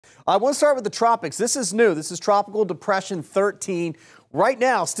I want to start with the tropics. This is new. This is Tropical Depression 13. Right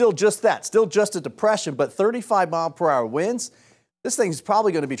now, still just that, still just a depression, but 35-mile-per-hour winds. This thing's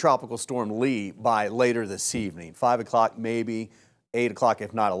probably going to be Tropical Storm Lee by later this evening. 5 o'clock, maybe 8 o'clock,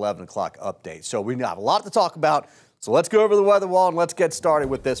 if not 11 o'clock update. So we have a lot to talk about. So let's go over the weather wall and let's get started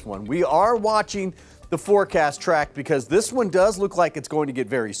with this one. We are watching the forecast track because this one does look like it's going to get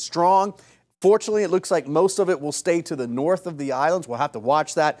very strong. Fortunately, it looks like most of it will stay to the north of the islands. We'll have to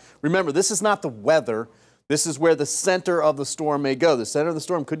watch that. Remember, this is not the weather. This is where the center of the storm may go. The center of the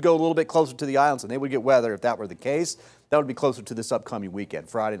storm could go a little bit closer to the islands, and they would get weather if that were the case. That would be closer to this upcoming weekend,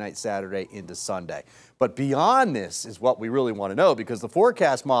 Friday night, Saturday into Sunday. But beyond this is what we really want to know, because the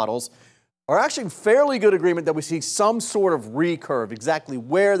forecast models are actually in fairly good agreement that we see some sort of recurve. Exactly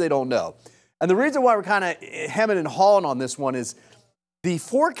where, they don't know. And the reason why we're kind of hemming and hawing on this one is the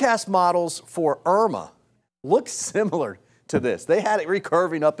forecast models for Irma look similar to this. They had it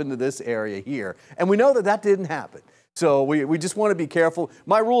recurving up into this area here, and we know that that didn't happen. So we just want to be careful.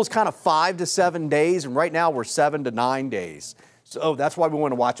 My rule is kind of 5 to 7 days, and right now we're 7 to 9 days. So that's why we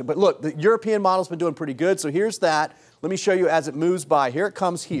want to watch it. But look, the European model's been doing pretty good. So here's that. Let me show you as it moves by. Here it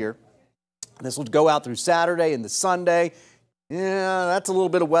comes here. This will go out through Saturday and the Sunday. Yeah, that's a little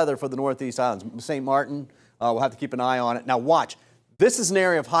bit of weather for the Northeast Islands. St. Martin, we'll have to keep an eye on it. Now watch. This is an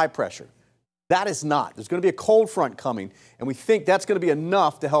area of high pressure. That is not. There's going to be a cold front coming, and we think that's going to be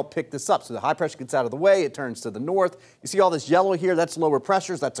enough to help pick this up. So the high pressure gets out of the way. It turns to the north. You see all this yellow here? That's lower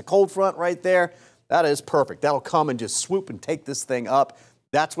pressures. That's a cold front right there. That is perfect. That'll come and just swoop and take this thing up.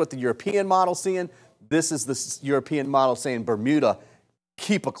 That's what the European model's seeing. This is the European model saying Bermuda.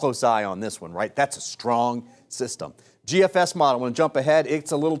 Keep a close eye on this one, right? That's a strong system. GFS model, I want to jump ahead.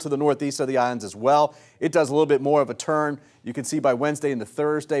 It's a little to the northeast of the islands as well. It does a little bit more of a turn. You can see by Wednesday into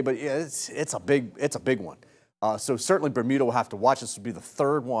Thursday, but yeah, it's a big one. So certainly Bermuda will have to watch. This will be the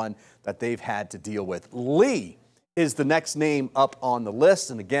third one that they've had to deal with. Lee is the next name up on the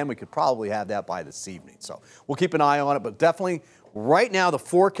list, and again, we could probably have that by this evening. So we'll keep an eye on it, but definitely right now the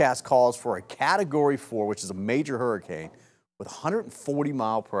forecast calls for a Category 4, which is a major hurricane, with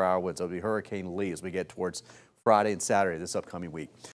 140-mile-per-hour winds. That'll be Hurricane Lee as we get towards Friday and Saturday this upcoming week.